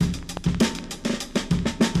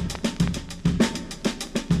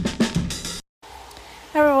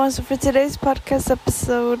everyone. So for today's podcast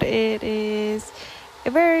episode, it is a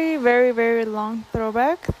very, very, very long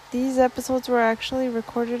throwback. These episodes were actually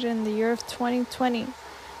recorded in the year of 2020.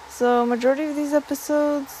 So majority of these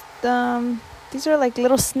episodes, these are like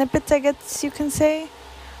little snippets, I guess you can say.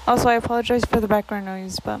 Also, I apologize for the background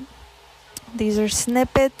noise, but these are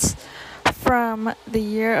snippets from the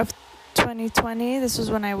year of 2020. This was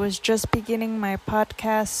when I was just beginning my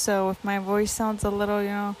podcast, so if my voice sounds a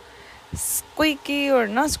little, squeaky or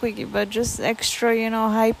not squeaky, but just extra,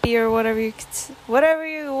 hypey or whatever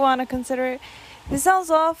you want to consider it. If it sounds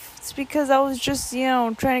off, it's because I was just,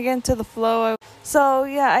 trying to get into the flow. So,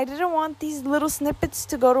 I didn't want these little snippets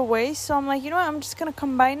to go to waste. So I'm like, I'm just going to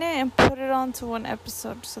combine it and put it onto one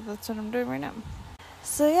episode. So that's what I'm doing right now.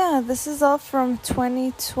 So, this is all from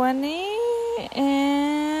 2020.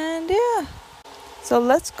 And, So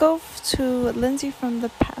let's go to Lindsay from the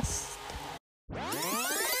past.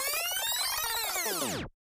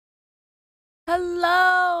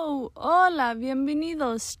 Hello, hola,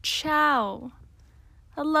 bienvenidos, ciao.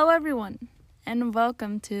 Hello, everyone, and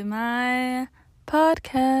welcome to my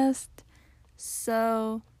podcast.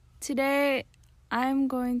 So, today I'm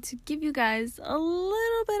going to give you guys a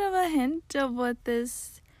little bit of a hint of what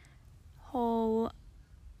this whole,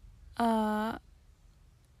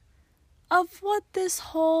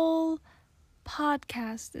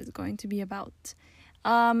 podcast is going to be about.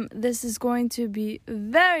 This is going to be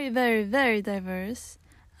very, very, very diverse.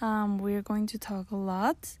 We're going to talk a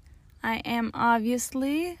lot. I am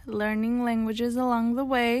obviously learning languages along the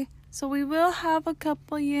way, so we will have a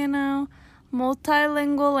couple, multilingual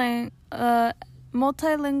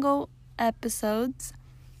episodes.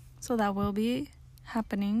 So that will be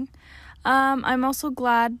happening. I'm also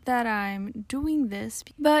glad that I'm doing this,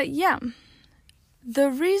 but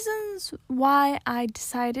the reasons why I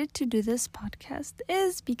decided to do this podcast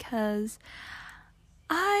is because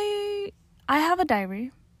I have a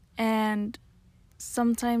diary, and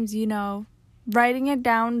sometimes, writing it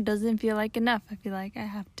down doesn't feel like enough. I feel like I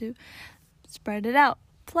have to spread it out.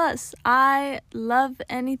 Plus, I love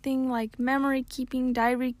anything like memory keeping,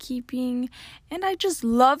 diary keeping, and I just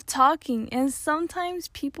love talking. And sometimes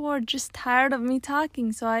people are just tired of me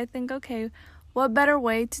talking, so I think, okay, what better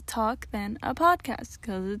way to talk than a podcast?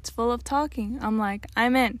 Because it's full of talking. I'm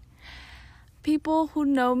in. People who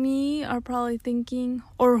know me are probably thinking,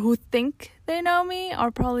 or who think they know me, are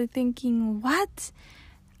probably thinking, what?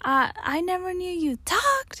 I never knew you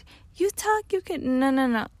talked. You talk, you can...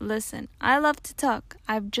 No. Listen, I love to talk.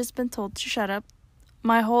 I've just been told to shut up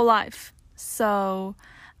my whole life. So,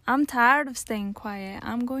 I'm tired of staying quiet.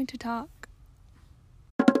 I'm going to talk.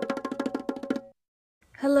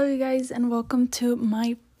 Hello, you guys, and welcome to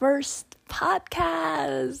my first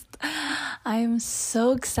podcast. I am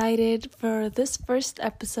so excited for this first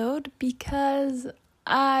episode because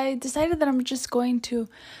I decided that I'm just going to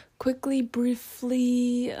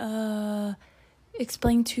briefly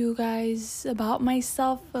explain to you guys about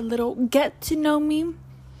myself, a little get to know me.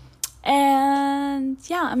 And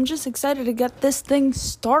I'm just excited to get this thing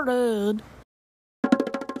started.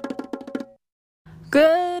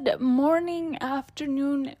 Good morning,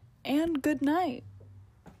 afternoon, and good night.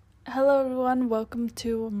 Hello, everyone. Welcome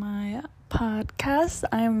to my podcast.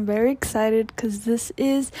 I am very excited because this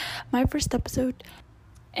is my first episode.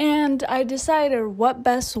 And I decided what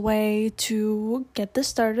best way to get this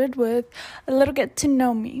started with a little get to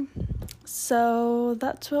know me. So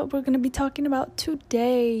that's what we're going to be talking about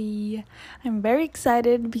today. I'm very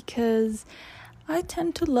excited because I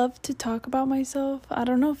tend to love to talk about myself. I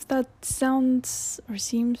don't know if that sounds or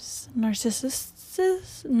seems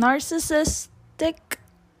narcissistic.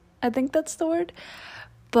 I think that's the word.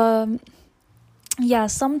 But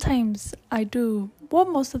sometimes I do. Well,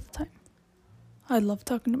 most of the time. I love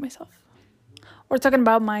talking to myself. Or talking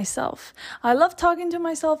about myself. I love talking to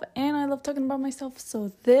myself and I love talking about myself.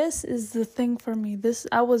 So this is the thing for me.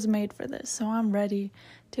 I was made for this. So I'm ready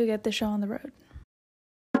to get the show on the road.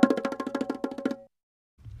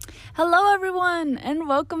 Hello, everyone, and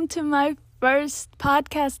welcome to my first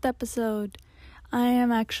podcast episode. I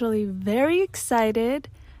am actually very excited.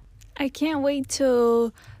 I can't wait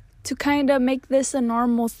to kind of make this a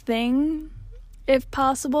normal thing, if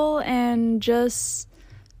possible, and just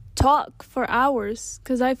talk for hours,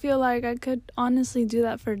 because I feel like I could honestly do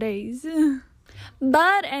that for days.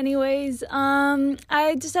 But anyways,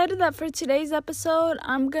 I decided that for today's episode,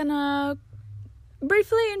 I'm gonna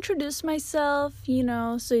briefly introduce myself,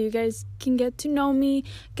 so you guys can get to know me,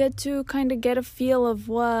 get to kind of get a feel of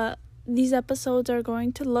what these episodes are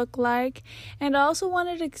going to look like. And I also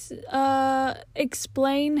wanted to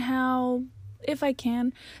explain how if I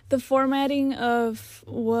can, the formatting of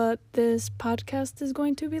what this podcast is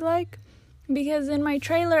going to be like. Because in my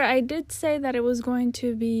trailer, I did say that it was going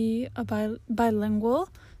to be a bilingual,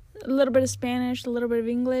 a little bit of Spanish, a little bit of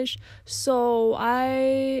English. So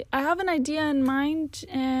I have an idea in mind,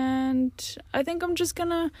 and I think I'm just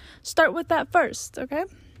gonna start with that first, okay?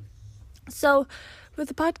 So with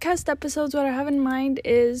the podcast episodes, what I have in mind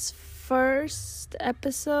is first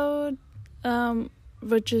episode,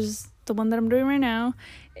 which is the one that I'm doing right now,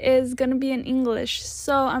 is gonna be in English.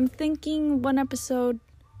 So I'm thinking one episode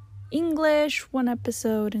English, one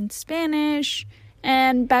episode in Spanish,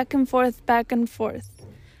 and back and forth.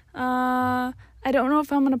 I don't know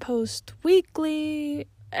if I'm gonna post weekly,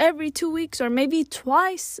 every 2 weeks, or maybe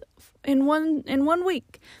twice in one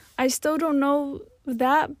week. I still don't know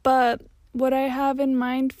that, but what I have in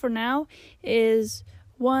mind for now is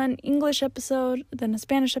one English episode, then a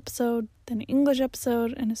Spanish episode, then an English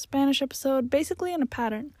episode, and a Spanish episode, basically in a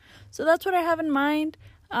pattern. So that's what I have in mind.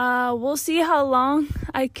 We'll see how long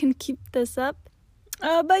I can keep this up.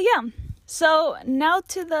 But yeah, so now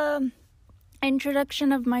to the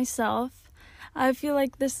introduction of myself. I feel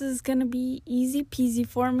like this is gonna be easy peasy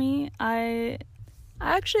for me. I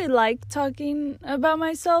actually like talking about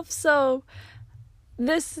myself, so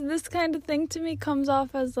this kind of thing to me comes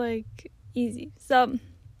off as like easy. So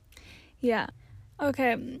yeah.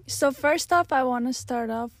 Okay, so first off, I want to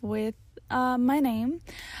start off with my name.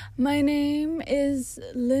 My name is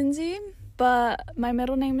Lindsay, but my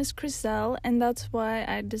middle name is Chriselle, and that's why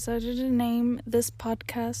I decided to name this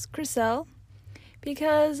podcast Chriselle,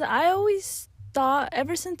 because I always thought,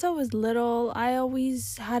 ever since I was little, I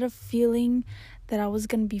always had a feeling that I was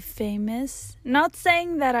going to be famous. Not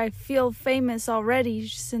saying that I feel famous already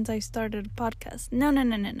since I started a podcast. No.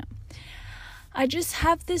 I just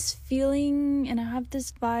have this feeling and I have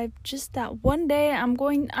this vibe just that one day I'm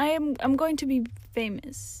going to be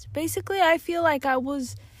famous. Basically, I feel like I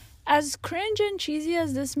was, as cringe and cheesy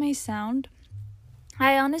as this may sound,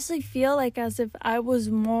 I honestly feel like as if I was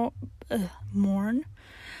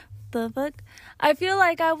I feel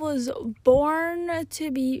like I was born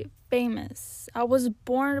to be famous. I was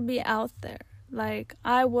born to be out there. Like,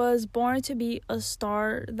 I was born to be a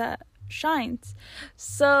star that shines.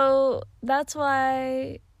 So that's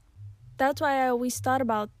why I always thought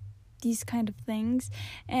about these kind of things,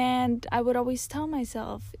 and I would always tell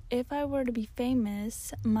myself, if I were to be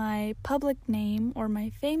famous, my public name or my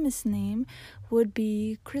famous name would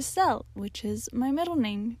be Chriselle, which is my middle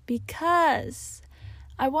name, because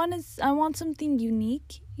I want something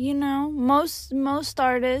unique. Most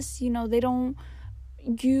artists, they don't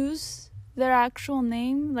use their actual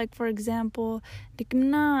name. Like, for example, Nicki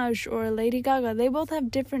Minaj or Lady Gaga, they both have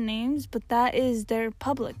different names, but that is their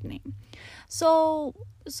public name. So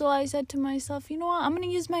I said to myself, you know what, I'm gonna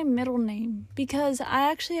use my middle name, because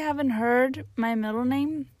I actually haven't heard my middle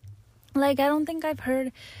name. Like, I don't think I've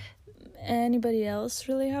heard anybody else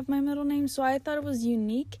really have my middle name, so I thought it was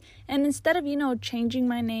unique. And instead of changing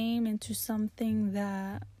my name into something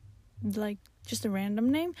that, like, just a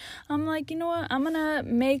random name, I'm like, you know what, I'm gonna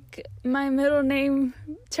make my middle name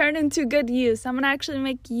turn into good use. I'm gonna actually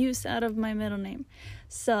make use out of my middle name.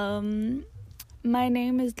 So my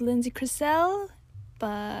name is Lindsay Chriselle,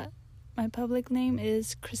 but my public name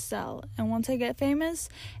is Chriselle, and once I get famous,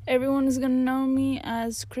 everyone is gonna know me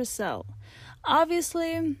as Chriselle.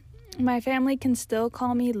 Obviously, my family can still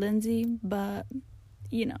call me Lindsay, but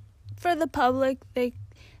for the public, they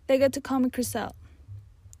get to call me Chriselle.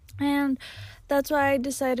 And that's why I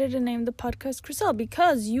decided to name the podcast Chriselle,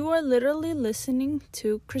 because you are literally listening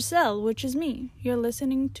to Chriselle, which is me. You're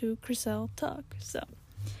listening to Chriselle talk.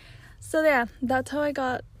 So yeah, that's how I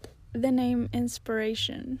got the name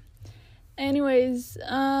inspiration. Anyways,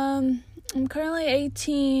 I'm currently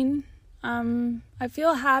 18. I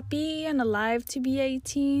feel happy and alive to be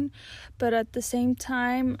 18, but at the same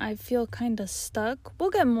time, I feel kind of stuck.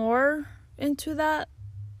 We'll get more into that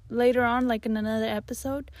later on, like in another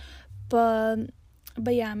episode. But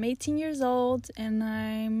yeah, I'm 18 years old, and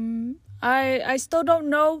I still don't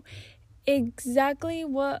know exactly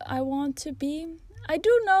what I want to be. I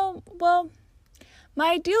do know, well,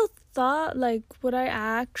 my ideal thought, like what I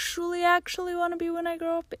actually want to be when I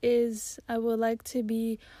grow up, is I would like to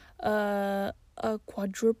be a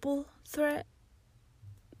quadruple threat.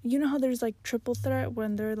 You know how there's like triple threat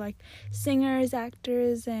when they're like singers,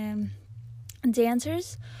 actors, and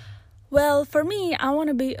dancers? Well, for me, I want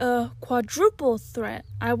to be a quadruple threat.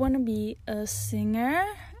 I want to be a singer,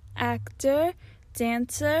 actor,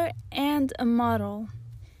 dancer, and a model.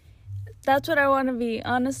 That's what I want to be.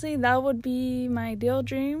 Honestly, that would be my ideal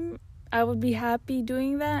dream. I would be happy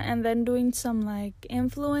doing that, and then doing some like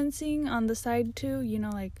influencing on the side too,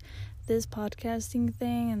 like this podcasting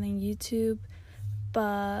thing and then YouTube.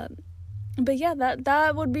 But yeah,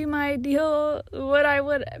 that would be my ideal, what I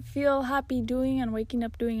would feel happy doing and waking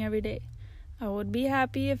up doing every day. I would be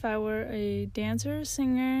happy if I were a dancer,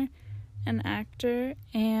 singer, an actor,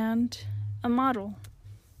 and a model.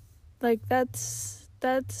 Like that's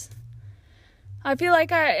I feel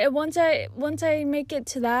like once I make it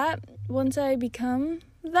to that, once I become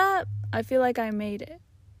that, I feel like I made it.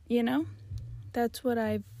 That's what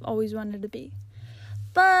I've always wanted to be.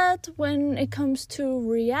 But when it comes to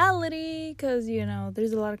reality, because,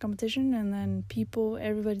 there's a lot of competition, and then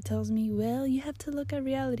everybody tells me, well, you have to look at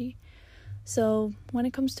reality. So when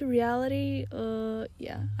it comes to reality, I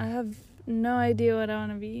have no idea what I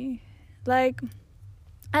want to be. Like,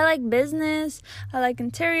 I like business, I like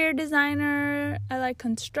interior designer, I like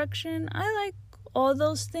construction, I like all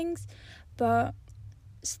those things, but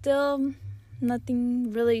still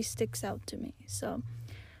nothing really sticks out to me. So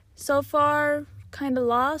far, kind of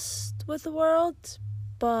lost with the world,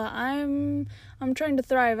 but I'm trying to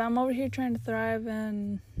thrive. I'm over here trying to thrive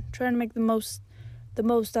and trying to make the most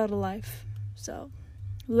out of life. So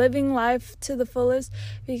living life to the fullest,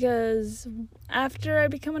 because after I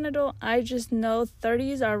become an adult, I just know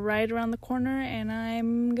 30s are right around the corner, and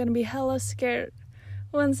I'm gonna be hella scared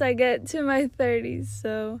once I get to my 30s.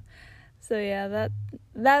 So yeah,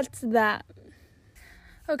 that's that.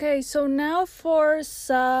 Okay, so now for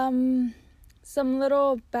some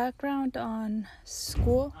little background on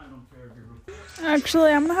school.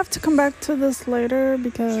 Actually, I'm gonna have to come back to this later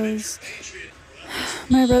because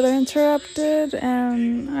my brother interrupted,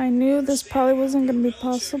 and I knew this probably wasn't gonna be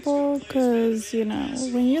possible because,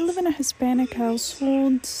 when you live in a Hispanic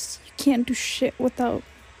household, you can't do shit without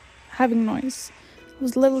having noise. I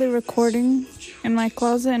was literally recording in my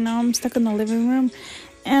closet, and now I'm stuck in the living room,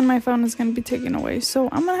 and my phone is going to be taken away. So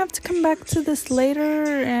I'm going to have to come back to this later,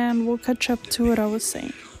 and we'll catch up to what I was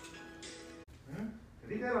saying.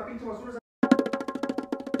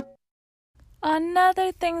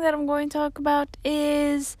 Another thing that I'm going to talk about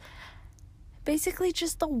is basically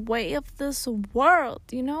just the way of this world,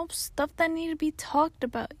 stuff that need to be talked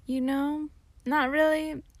about, not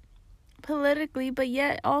really politically, but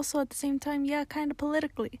yet also at the same time, kind of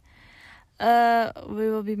politically. We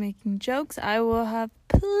will be making jokes. I will have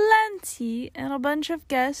plenty and a bunch of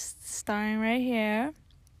guests starring right here.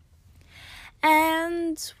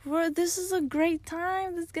 And this is a great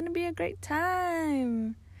time. This is going to be a great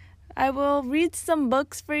time. I will read some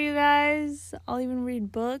books for you guys. I'll even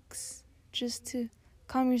read books just to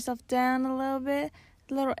calm yourself down a little bit.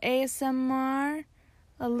 A little ASMR,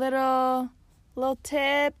 a little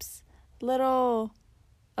tips, little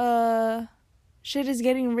shit is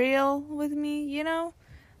getting real with me,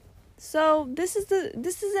 So this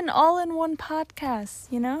is an all-in-one podcast,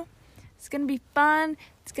 It's gonna be fun.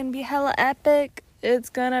 It's gonna be hella epic. It's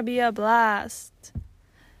gonna be a blast.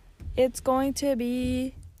 It's going to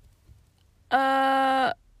be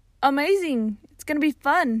amazing. It's gonna be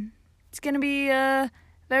fun. It's gonna be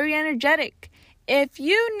very energetic. If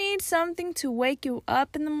you need something to wake you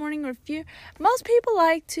up in the morning, or most people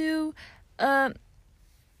like to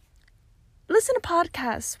listen to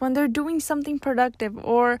podcasts when they're doing something productive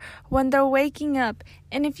or when they're waking up.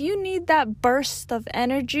 And if you need that burst of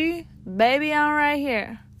energy, baby, I'm right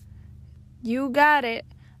here. You got it.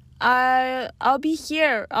 I'll be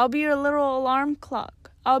here. I'll be your little alarm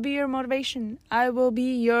clock. I'll be your motivation. I will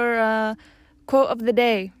be your quote of the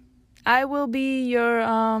day. I will be your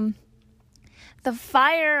the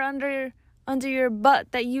fire under your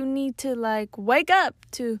butt that you need to wake up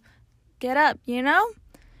to get up,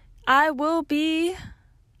 I will be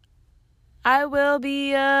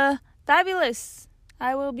fabulous.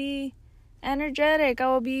 I will be energetic. I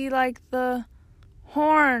will be like the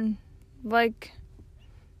horn. That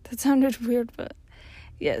sounded weird, but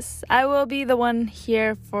yes, I will be the one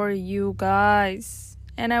here for you guys.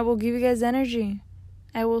 And I will give you guys energy.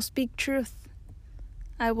 I will speak truth.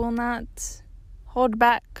 I will not hold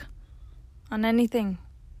back on anything.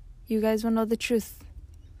 You guys will know the truth.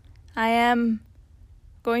 I am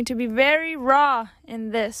going to be very raw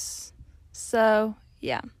in this. So,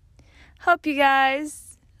 yeah. Hope you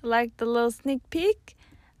guys liked the little sneak peek.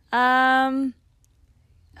 Hope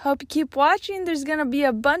you keep watching. There's going to be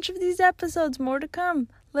a bunch of these episodes, more to come.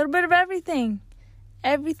 A little bit of everything.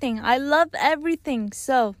 Everything. I love everything.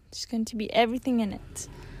 So, there's going to be everything in it.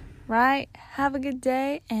 Right? Have a good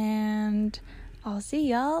day, and I'll see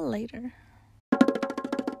y'all later.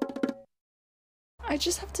 I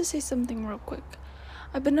just have to say something real quick.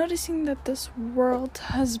 I've been noticing that this world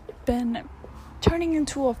has been turning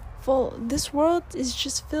into a This world is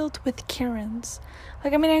just filled with Karens.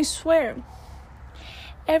 Like, I mean, I swear,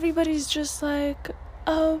 everybody's just like,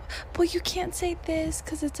 oh, well, you can't say this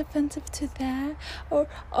because it's offensive to that. Or,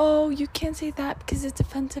 oh, you can't say that because it's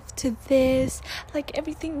offensive to this. Like,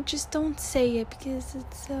 everything, just don't say it because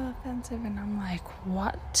it's so offensive. And I'm like,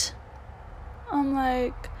 what? I'm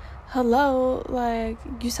like, hello? Like,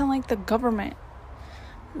 you sound like the government.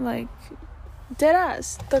 Like,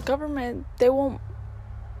 deadass. The government, they won't.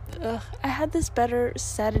 I had this better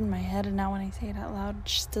said in my head, and now when I say it out loud, it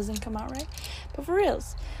just doesn't come out right. But for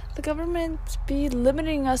reals, the government be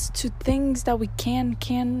limiting us to things that we can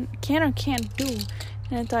or can't do.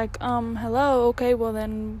 And it's like, hello, okay, well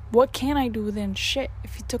then, what can I do then? Shit,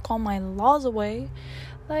 if you took all my laws away,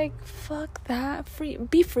 like, fuck that.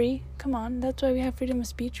 Be free. Come on, that's why we have freedom of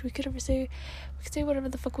speech. We could say whatever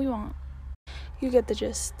the fuck we want. You get the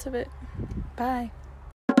gist of it. Bye.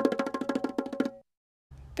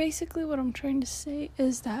 Basically, what I'm trying to say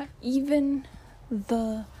is that even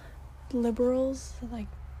the liberals, like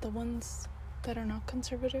the ones that are not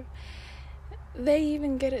conservative, they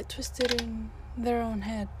even get it twisted in their own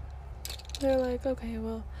head. They're like, okay,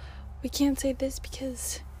 well, we can't say this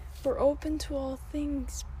because we're open to all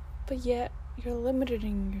things, but yet you're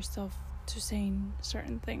limiting yourself to saying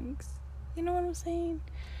certain things. You know what I'm saying?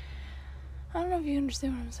 I don't know if you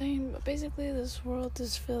understand what I'm saying, but basically this world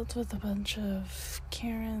is filled with a bunch of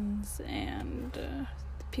Karens and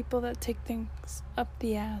people that take things up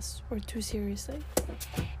the ass or too seriously.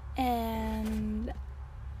 And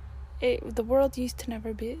the world used to not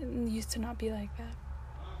be like that.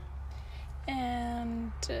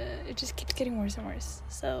 And it just keeps getting worse and worse.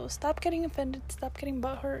 So stop getting offended, stop getting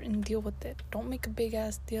butthurt, and deal with it. Don't make a big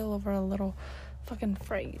ass deal over a little fucking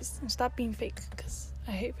phrase. And stop being fake, because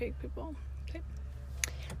I hate fake people. Okay?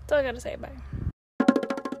 That's all I gotta say. Bye.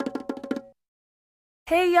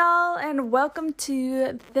 Hey y'all, and welcome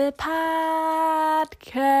to the podcast.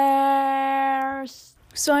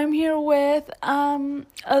 So I'm here with a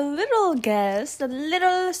little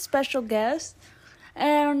special guest,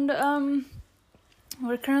 and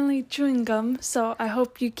we're currently chewing gum, so I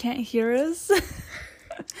hope you can't hear us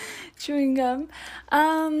chewing gum.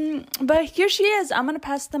 But here she is. I'm gonna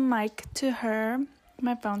pass the mic to her,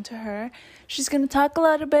 my phone to her. She's gonna talk a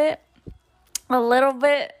little bit,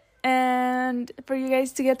 and for you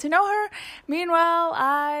guys to get to know her. Meanwhile,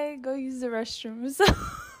 I go use the restroom. So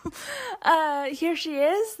here she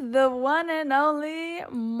is, the one and only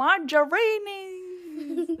Marjorie.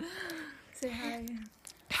 Say hi.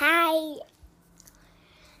 Hi.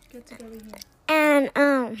 Get to go over here. And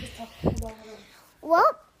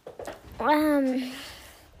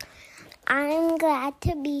I'm glad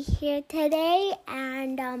to be here today,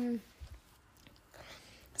 and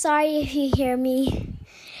sorry if you hear me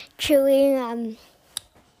chewing,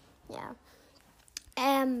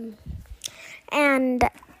 and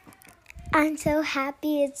I'm so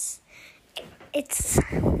happy it's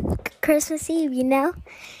Christmas Eve, you know,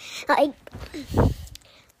 like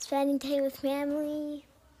spending time with family,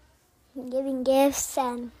 giving gifts,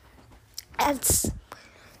 and it's the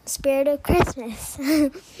spirit of Christmas.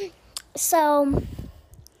 So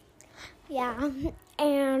yeah,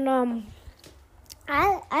 and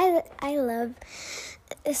I love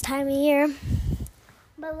this time of year.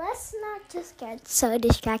 But let's not just get so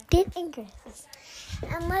distracted in Christmas.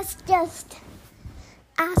 And let's just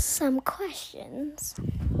ask some questions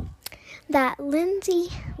that Lindsay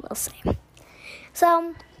will say.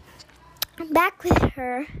 So, I'm back with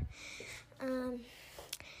her.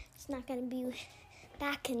 It's not going to be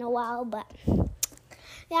back in a while, but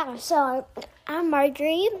yeah. So, I'm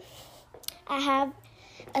Marjorie. I have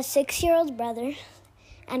a 6-year-old brother,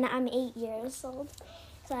 and I'm 8 years old.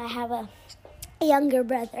 So, I have a younger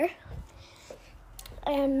brother,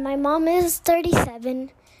 and my mom is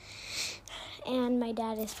 37, and my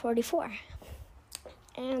dad is 44,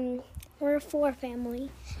 and we're a 4 family,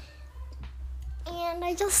 and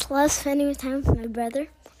I just love spending time with my brother.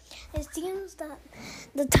 It seems that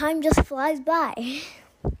the time just flies by.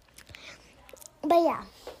 But yeah,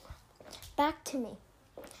 back to me.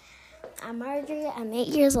 I'm Marjorie, I'm 8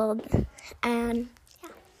 years old, and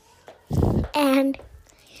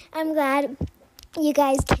I'm glad you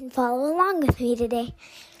guys can follow along with me today.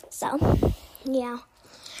 So, yeah.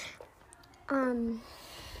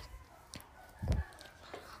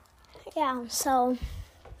 So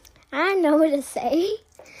I don't know what to say.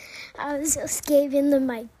 I was just giving the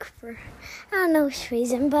mic for I don't know which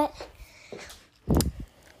reason, but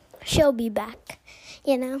she'll be back,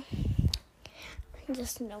 you know.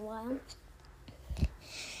 Just in a while.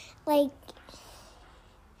 Like,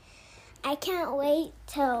 I can't wait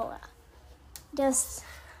till just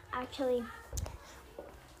actually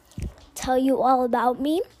tell you all about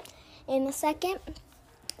me in a second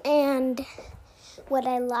and what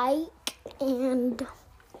I like and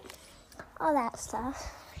all that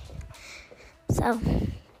stuff. So,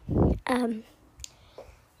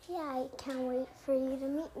 yeah, I can't wait for you to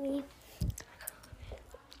meet me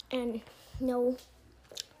and know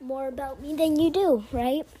more about me than you do,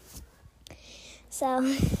 right? So,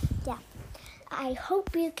 yeah, I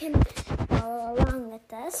hope you can follow along with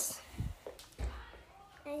this.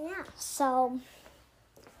 And yeah, so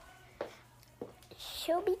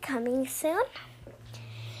she'll be coming soon.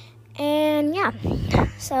 And yeah,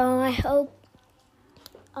 so I hope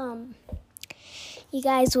you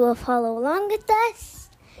guys will follow along with us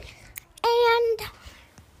and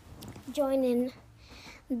join in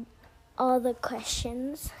all the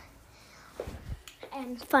questions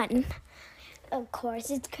and fun. Of course,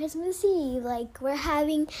 it's Christmas Eve. Like, we're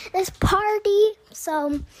having this party,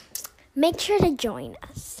 so make sure to join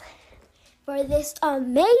us for this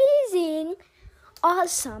amazing,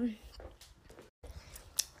 awesome.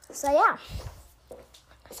 So yeah,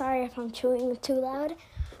 sorry if I'm chewing too loud,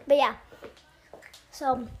 but yeah.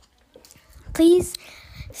 So please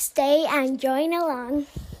stay and join along.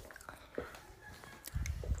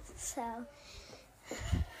 So,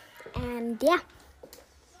 and yeah.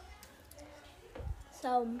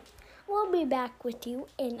 So we'll be back with you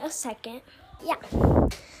in a second. Yeah.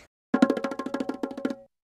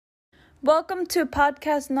 Welcome to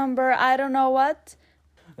podcast number I don't know what.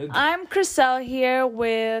 I'm Chriselle here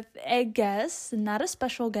with a guest, not a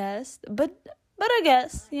special guest, but a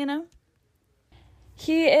guest, you know.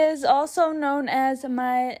 He is also known as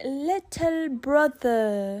my little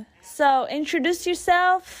brother. So introduce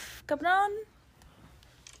yourself, Cabron.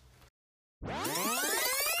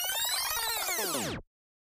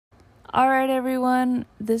 Alright everyone,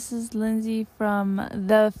 this is Lindsay from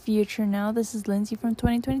the future now. This is Lindsay from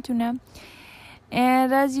 2022 now.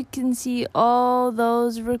 And as you can see, all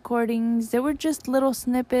those recordings, they were just little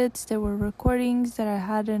snippets. They were recordings that I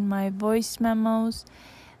had in my voice memos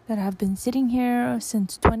that have been sitting here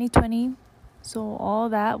since 2020. So all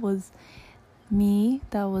that was me.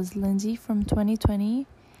 That was Lindsay from 2020.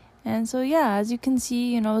 And so yeah, as you can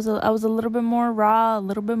see, you know, I was a little bit more raw, a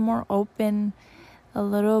little bit more open, a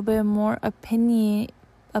little bit more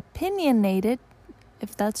opinionated,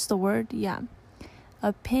 if that's the word. Yeah,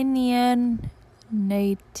 opinionated.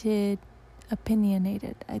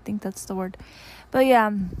 I think that's the word. But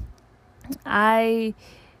yeah, I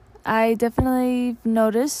definitely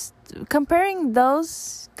noticed comparing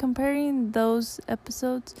those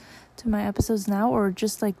episodes to my episodes now, or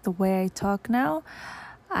just like the way I talk now,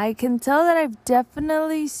 I can tell that I've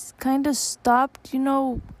definitely kind of stopped, you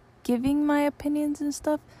know, giving my opinions and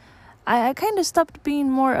stuff. I kind of stopped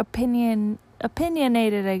being more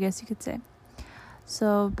opinionated, I guess you could say.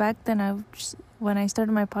 So back then, when I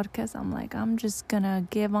started my podcast, I'm like, I'm just gonna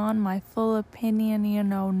give on my full opinion, you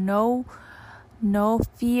know, no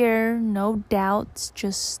fear, no doubts,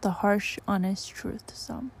 just the harsh, honest truth.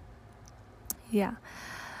 So yeah.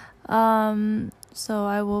 So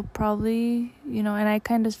I will probably, you know, and I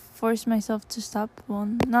kind of forced myself to stop. Well,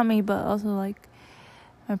 not me, but also like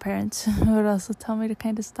my parents would also tell me to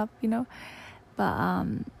kind of stop, you know. But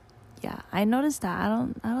yeah, I noticed that I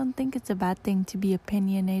don't think it's a bad thing to be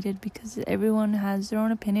opinionated, because everyone has their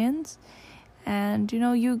own opinions, and you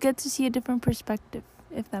know, you get to see a different perspective,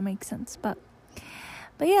 if that makes sense. But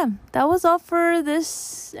yeah, that was all for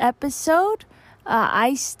this episode.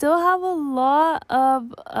 I still have a lot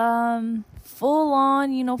of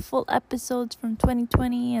full episodes from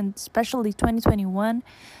 2020 and especially 2021.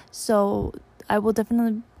 So I will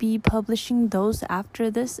definitely be publishing those after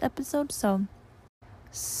this episode.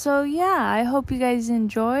 So yeah, I hope you guys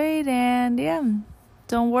enjoyed, and yeah,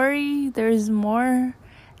 don't worry, there's more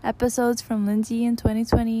episodes from Lindsay in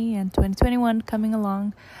 2020 and 2021 coming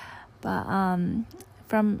along. But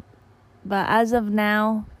as of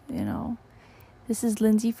now, you know, this is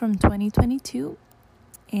Lindsay from 2022,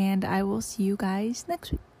 and I will see you guys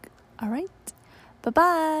next week. All right,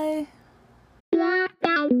 bye-bye.